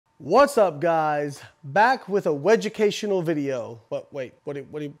What's up, guys? Back with a educational video. Wait,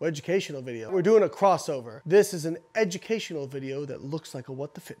 educational video? We're doing a crossover. This is an educational video that looks like a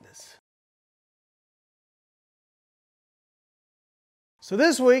What the Fitness. So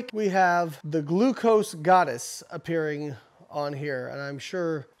this week we have the glucose goddess appearing on here, and I'm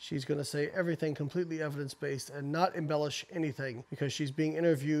sure she's going to say everything completely evidence-based and not embellish anything because she's being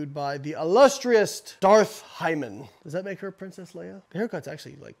interviewed by the illustrious Darth Hyman. Does that make her Princess Leia? The haircut's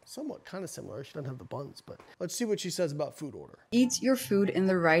actually like somewhat kind of similar. She doesn't have the buns, but let's see what she says about food order. Eat your food in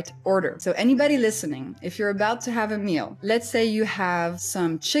the right order. So anybody listening, if you're about to have a meal, let's say you have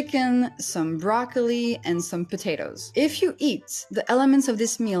some chicken, some broccoli, and some potatoes. If you eat the elements of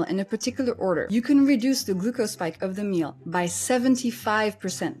this meal in a particular order, you can reduce the glucose spike of the meal by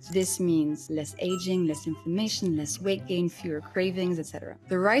 75%. This means less aging, less inflammation, less weight gain, fewer cravings, etc.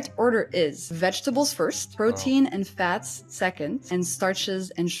 The right order is vegetables first, protein and fats second, and starches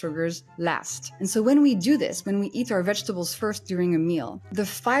and sugars last. And so when we do this, when we eat our vegetables first during a meal, the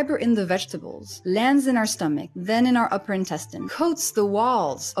fiber in the vegetables lands in our stomach, then in our upper intestine, coats the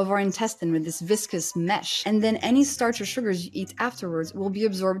walls of our intestine with this viscous mesh, and then any starch or sugars you eat afterwards will be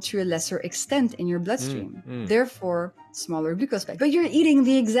absorbed to a lesser extent in your bloodstream. Therefore, smaller glucose spike. But you're eating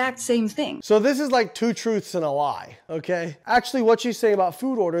the exact same thing. So this is like two truths and a lie, okay? Actually, what she's saying about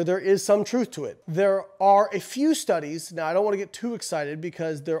food order, there is some truth to it. There are a few studies. Now, I don't want to get too excited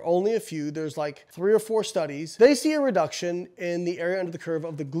because there are only a few. There's like 3 or 4 studies. They see a reduction in the area under the curve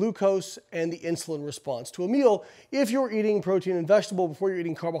of the glucose and the insulin response to a meal if you're eating protein and vegetable before you're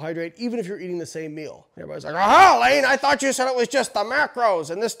eating carbohydrate, even if you're eating the same meal. Everybody's like, "Aha, Lane, I thought you said it was just the macros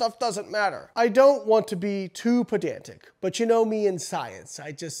and this stuff doesn't matter." I don't want to be too pedantic, but you know me in science,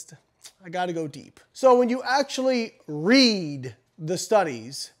 I gotta go deep. So when you actually read the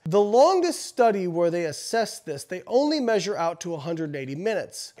studies, the longest study where they assess this, they only measure out to 180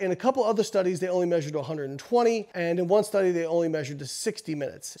 minutes. In a couple other studies, they only measured to 120, and in one study, they only measured to 60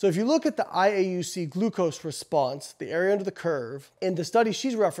 minutes. So if you look at the IAUC glucose response, the area under the curve, in the study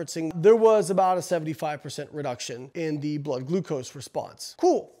she's referencing, there was about a 75% reduction in the blood glucose response.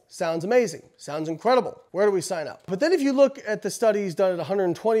 Cool. Sounds amazing. Sounds incredible. Where do we sign up? But then if you look at the studies done at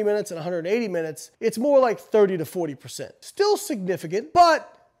 120 minutes and 180 minutes, it's more like 30 to 40%. Still significant,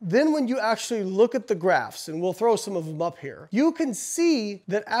 but then when you actually look at the graphs, and we'll throw some of them up here, you can see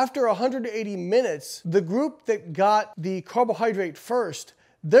that after 180 minutes, the group that got the carbohydrate first,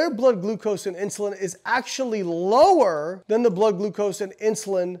 their blood glucose and insulin is actually lower than the blood glucose and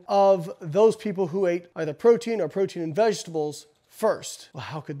insulin of those people who ate either protein or protein and vegetables first. Well,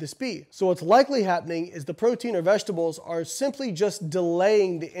 how could this be? So what's likely happening is the protein or vegetables are simply just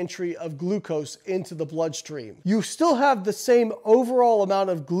delaying the entry of glucose into the bloodstream. You still have the same overall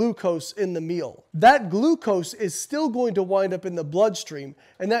amount of glucose in the meal. That glucose is still going to wind up in the bloodstream,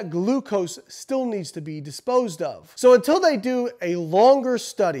 and that glucose still needs to be disposed of. So until they do a longer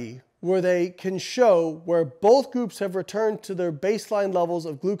study where they can show where both groups have returned to their baseline levels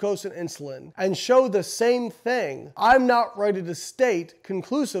of glucose and insulin and show the same thing, I'm not ready to state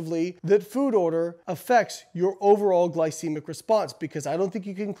conclusively that food order affects your overall glycemic response, because I don't think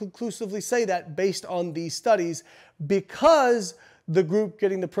you can conclusively say that based on these studies, because the group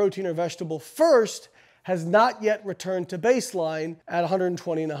getting the protein or vegetable first has not yet returned to baseline at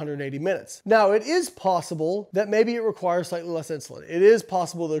 120 and 180 minutes. Now, it is possible that maybe it requires slightly less insulin. It is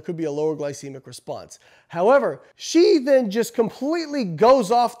possible there could be a lower glycemic response. However, she then just completely goes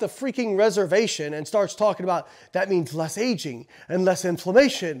off the freaking reservation and starts talking about that means less aging and less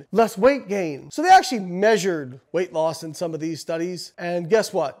inflammation, less weight gain. So they actually measured weight loss in some of these studies, and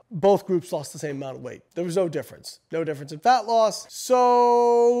guess what? Both groups lost the same amount of weight. There was no difference. No difference in fat loss.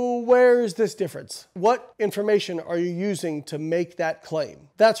 So where is this difference? What information are you using to make that claim?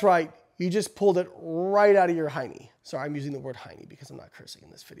 That's right, you just pulled it right out of your hiney. Sorry, I'm using the word hiney because I'm not cursing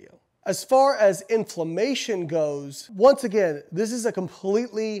in this video. As far as inflammation goes, once again, this is a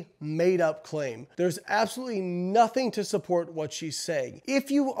completely made up claim. There's absolutely nothing to support what she's saying.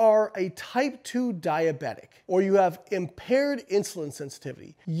 If you are a type 2 diabetic or you have impaired insulin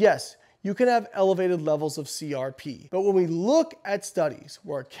sensitivity, yes, you can have elevated levels of CRP. But when we look at studies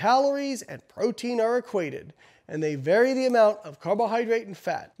where calories and protein are equated and they vary the amount of carbohydrate and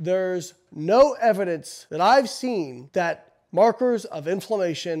fat, there's no evidence that I've seen that markers of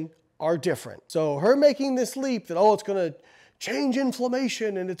inflammation are different. So her making this leap that, oh, it's gonna change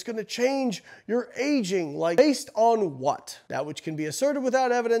inflammation and it's gonna change your aging, like based on what? That which can be asserted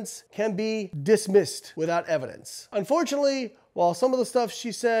without evidence can be dismissed without evidence. Unfortunately, while some of the stuff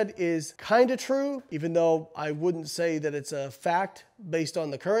she said is kind of true, even though I wouldn't say that it's a fact based on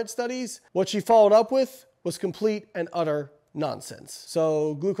the current studies, what she followed up with was complete and utter nonsense.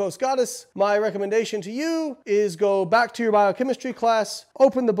 So glucose goddess, my recommendation to you is go back to your biochemistry class,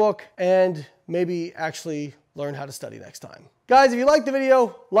 open the book, and maybe actually learn how to study next time. Guys, if you like the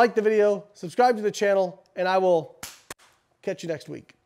video, subscribe to the channel, and I will catch you next week.